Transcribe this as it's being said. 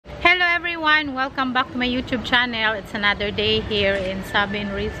everyone! Welcome back to my YouTube channel. It's another day here in Sakin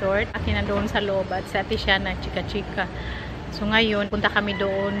Resort. Akin na doon sa loob at sa ate siya na chika-chika. So ngayon, punta kami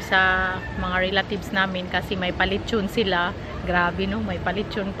doon sa mga relatives namin kasi may palitsyon sila. Grabe no, may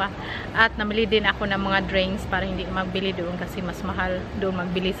palitsyon pa. At namili din ako ng mga drinks para hindi magbili doon kasi mas mahal doon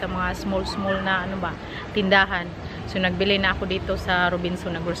magbili sa mga small na tindahan. So nagbili na ako dito sa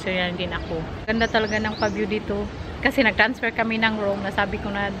Robinson, nag-grocery na din ako. Ganda talaga ng pa-view dito. Kasi nag-transfer kami ng room, nasabi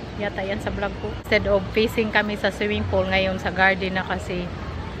ko na yata yan sa vlog ko. Instead of facing kami sa swimming pool, ngayon sa garden na kasi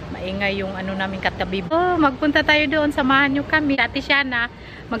maingay yung ano namin katabi. So, magpunta tayo doon, samahan nyo kami. Ate siya na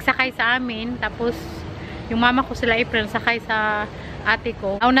magsakay sa amin, tapos yung mama ko sila April sakay sa ate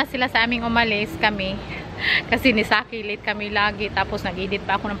ko. Nauna sila sa aming umalis kami. Kasi ni Saki, late kami lagi. Tapos nag-edit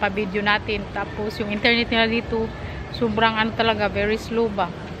pa ako ng pa-video natin. Tapos yung internet nila dito, sobrang ano talaga, very slow ba.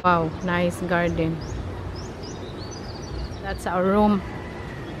 Wow, nice garden. That's our room.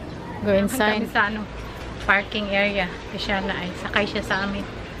 Go inside. Kami sa ano, parking area. Kasi siya na ay sakay siya sa amin.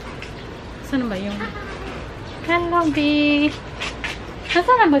 Saan ba yung hello B?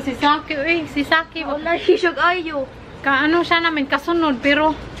 Nasaan na ba si Saki? Uy, si Saki. Wala sisog Ayaw. Kaano siya namin kasunod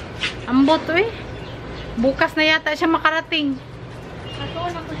pero ambot uy. Bukas na yata siya makarating. Atuwa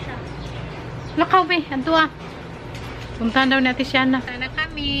na ko siya. Lakaw be, antuwa. Puntahan daw natin siya na. Sana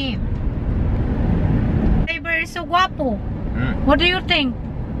kami. Neighbor is so guapo. What do you think?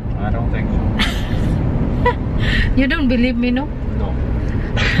 I don't think so. You don't believe me, no? No.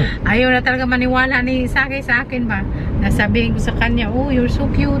 Ayaw na talaga maniwala ni Saki sa akin ba? Nasabihin ko sa kanya, oh, you're so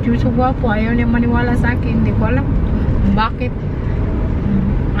cute, you're so guapo. Ayaw niya maniwala sa akin. Hindi ko alam bakit.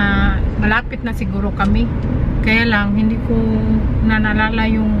 Malapit na siguro kami. Kaya lang, hindi ko naalala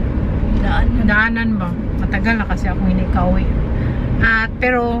yung daanan ba. Matagal na kasi ako hindi kauwi.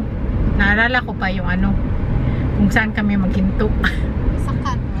 Pero, naalala ko pa yung ano, kung saan kami maghinto.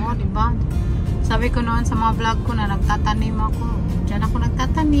 Sakan mo, diba? Sabi ko noon sa mga vlog ko na nagtatanim ako. Diyan ako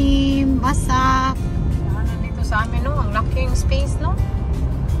nagtatanim, basak. Ano dito sa amin, no? Ang laking space, no?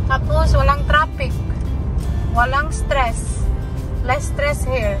 Tapos, walang traffic. Walang stress. Less stress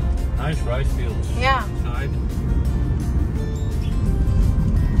here. Nice rice fields. Yeah. Side.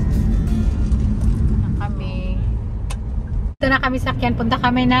 Ito na kami sakyan, punta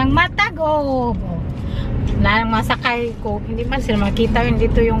kami ng Matag-Ob. Na ang masakay ko, hindi man sila makita yun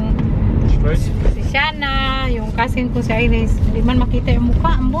dito yung si Shana, yung cousin ko si Iris. Hindi man makita yung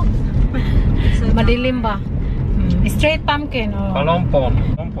mukha, ambot. Madilim ba? Straight pumpkin. Oh. Palompon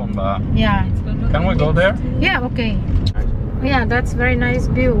ba? Yeah. Can we go there? Yeah, okay. Yeah, that's very nice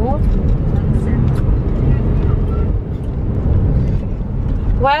view. Oh.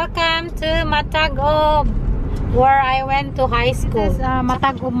 Welcome to Matag-Ob, where I went to high school. This is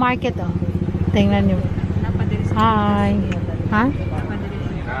Matag-Ob market. Oh. Tingnan nyo. Hi. Ha?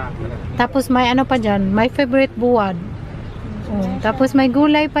 Tapos may ano pa dyan. My favorite buwad. Oh. Tapos may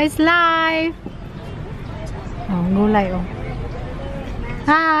gulay pa is live. Oh, gulay oh.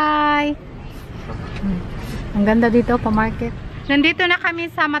 Hi. Ang ganda dito pa market. Nandito na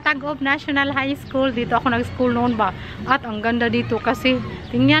kami sa Matag-Ob National High School. Dito ako nag-school noon ba. At ang ganda dito kasi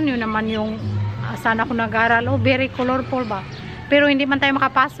tingnan nyo naman yung saan ako nag-aral. Oh, very colorful ba. Pero hindi man tayo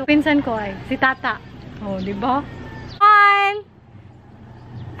makapasok. Pinsan ko ay si Tata. Oh, di ba? Hi!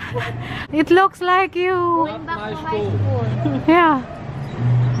 It looks like you. Going back to high school. Yeah.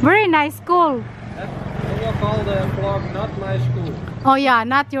 Very nice school. We'll call the vlog not my school. Oh yeah,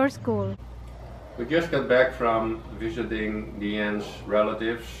 not your school. We just got back from visiting Deanne's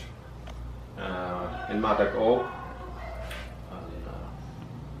relatives in Matag-Ob. A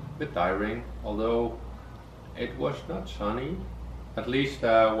bit tiring, although it was not sunny. At least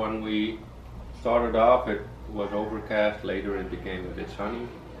when we started off it was overcast, later it became a bit sunny.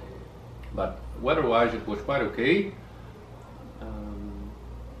 But weather-wise it was quite okay.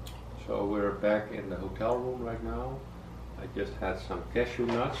 So we're back in the hotel room right now. I just had some cashew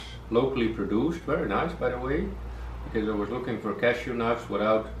nuts, locally produced, very nice by the way, because I was looking for cashew nuts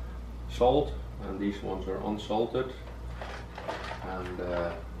without salt, and these ones are unsalted, and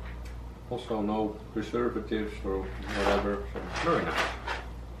also no preservatives or whatever, so very nice.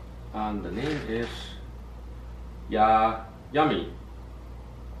 And the name is Yummy.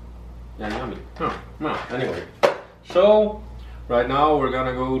 Yeah, Yummy. Huh. Well, anyway, so right now we're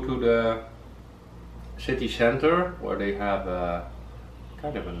gonna go to the city center where they have a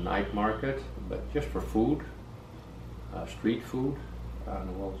kind of a night market, but just for food, street food,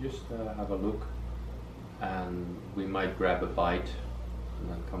 and we'll just have a look, and we might grab a bite and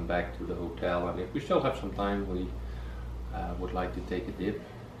then come back to the hotel, and if we still have some time we would like to take a dip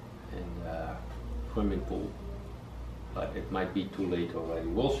in the swimming pool, but it might be too late already,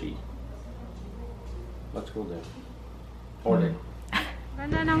 we'll see. Let's go there. Or there.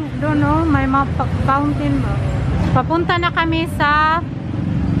 Ganda ng doon, no? May mga fountain ba? Papunta na kami sa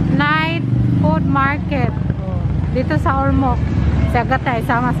night food market. Dito sa Ormoc. Sa Gatay,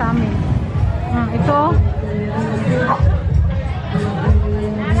 sama sa amin. Ito.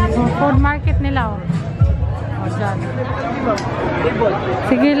 Food market nila. Dyan.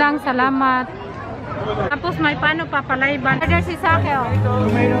 Sige lang, salamat. Tapos may paano papalayban. Order si Sakin.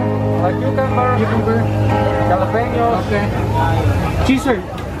 Tomato, cucumber, jalapenos. Okay. Cheese, sir?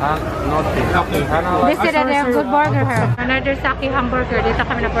 Not okay. This is a good burger here. Another Sakin hamburger. Dito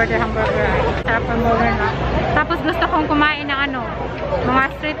kami na-order hamburger. Sarap ang burger na. Tapos gusto kong kumain ng ano, mga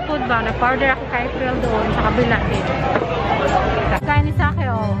street food ba. Nag-order ako kay April doon sa kabila dito. Kain ni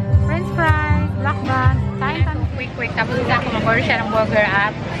Sakin, French fries, black bun. Kain kami quick. Tapos isa ako mag-order siya ng burger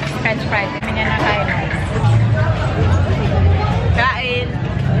at French fries. Kami niya na kain.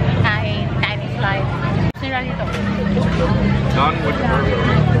 Kain is life. Sila dito. Done with the burger.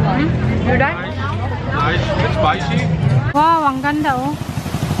 You're done? Nice. It's spicy. Wow, ang ganda oh.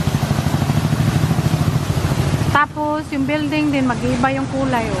 Tapos yung building din mag-iiba yung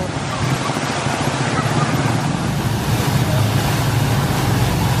kulay oh.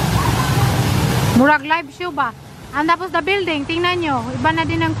 Murag live show ba? And tapos the building, tingnan nyo, iba na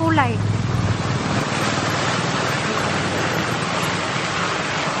din ang kulay.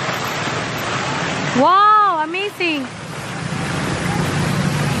 Wow, amazing.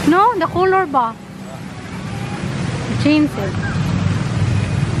 No, the color ba? Change it.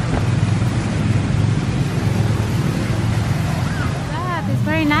 That is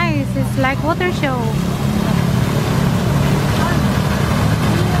very nice. It's like water show.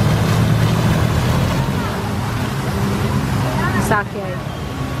 Sakin.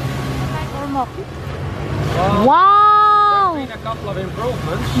 Like Ormoc. Wow! There's been a couple of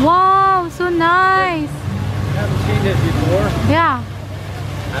improvements. Wow, so nice. Haven't seen this before. Yeah.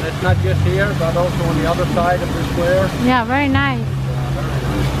 And it's not just here, but also on the other side of the square. Yeah, very nice.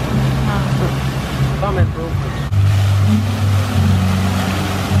 Some improvements.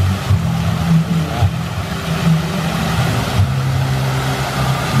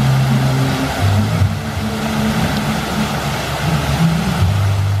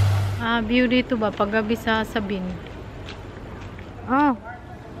 View dito ba paggabi sa Sabin. Oh,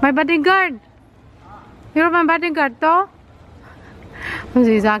 may bodyguard. Pero may bodyguard to?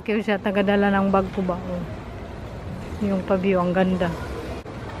 Si Sakin siya tagadala ng bag ko ba? Oh. Yung pa-view ang ganda.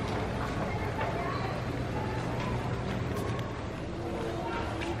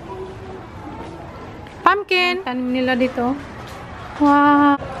 Pumpkin. Tanim nila dito.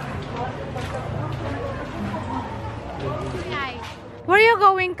 Wow. Where are you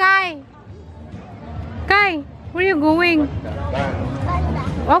going, Kai? Kai, where are you going?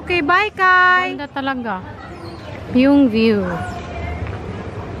 Okay, bye, Kai. Ganda talaga. Yung view.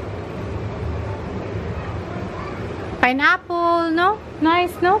 Pineapple, no?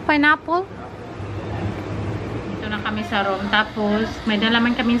 Nice, no? Pineapple. Ito na kami sa room. Tapos, may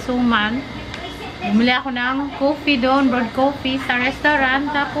dalaman kaming suman. Bumili ako ng coffee doon, brewed coffee sa restaurant.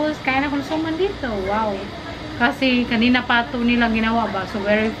 Tapos, kaya na ako ng suman dito. Wow. Kasi, kanina pa ito nilang ginawa ba? So,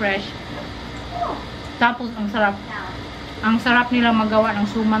 very fresh. Tapos, ang sarap. Ang sarap nilang magawa ng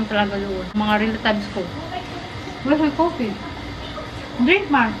suman talaga doon. Mga relatives ko. Where's my coffee?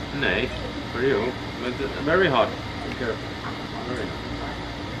 Drink, man. Nee, for you. But very hot. Be careful. Very hot.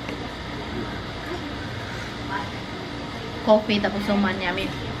 Coffee, tapos suman. Yummy.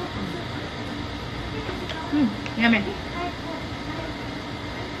 Yummy.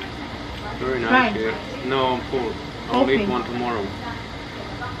 Very nice Right. here. No, I'm full. I'll Okay. eat one tomorrow.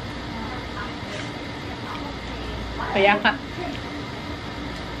 Kaya ka.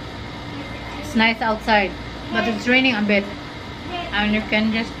 It's nice outside, but it's raining a bit. And you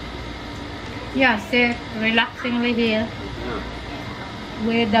can just, yeah, sit relaxingly here Yeah.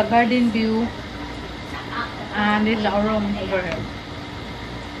 with the garden view. And this is our room over here.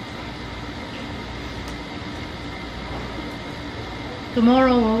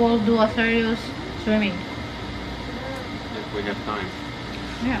 Tomorrow we will do a serious swimming. If we have time.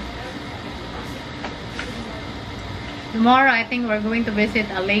 Yeah. Tomorrow I think we're going to visit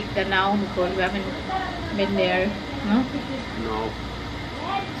a lake now because we haven't been there. No? No.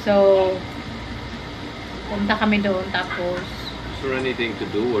 So, punta kami doon tapos, Is there anything to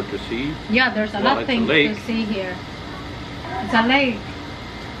do or to see? yeah, there's a Well, lot of it's a things to lake. see here. It's a lake.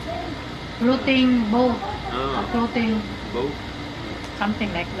 Floating boat. Ah, Floating boat.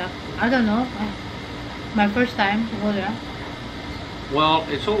 something like that. I don't know. My first time to go there. Well,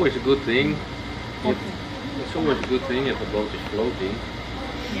 it's always a good thing. If, Okay. it's always a good thing if the boat is floating.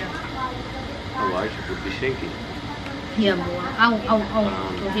 Yeah. Otherwise, otherwise it would be sinking. Yeah, boy. Ow, ow, ow.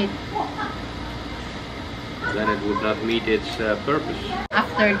 To hit. Then it would not meet its purpose.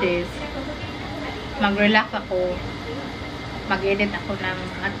 After this, mag-relax ako. Mag-edit ako ng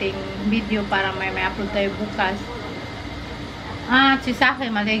ating video para may upload tayo bukas. Si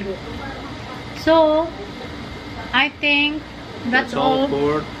Sakin maligo. So, I think that's all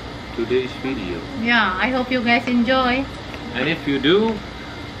for today's video. Yeah, I hope you guys enjoy. And if you do,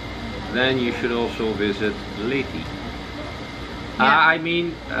 then you should also visit Leyte. Yeah. I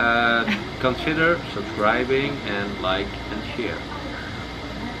mean, consider subscribing and like and share.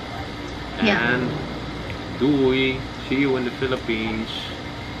 Yeah. And doei. See you in the Philippines.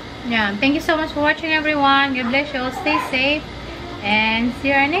 Yeah, thank you so much for watching, everyone. God bless you all. Stay safe. And see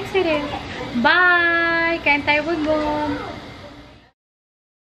you in our next video. Bye! Kain tayo, bugbog!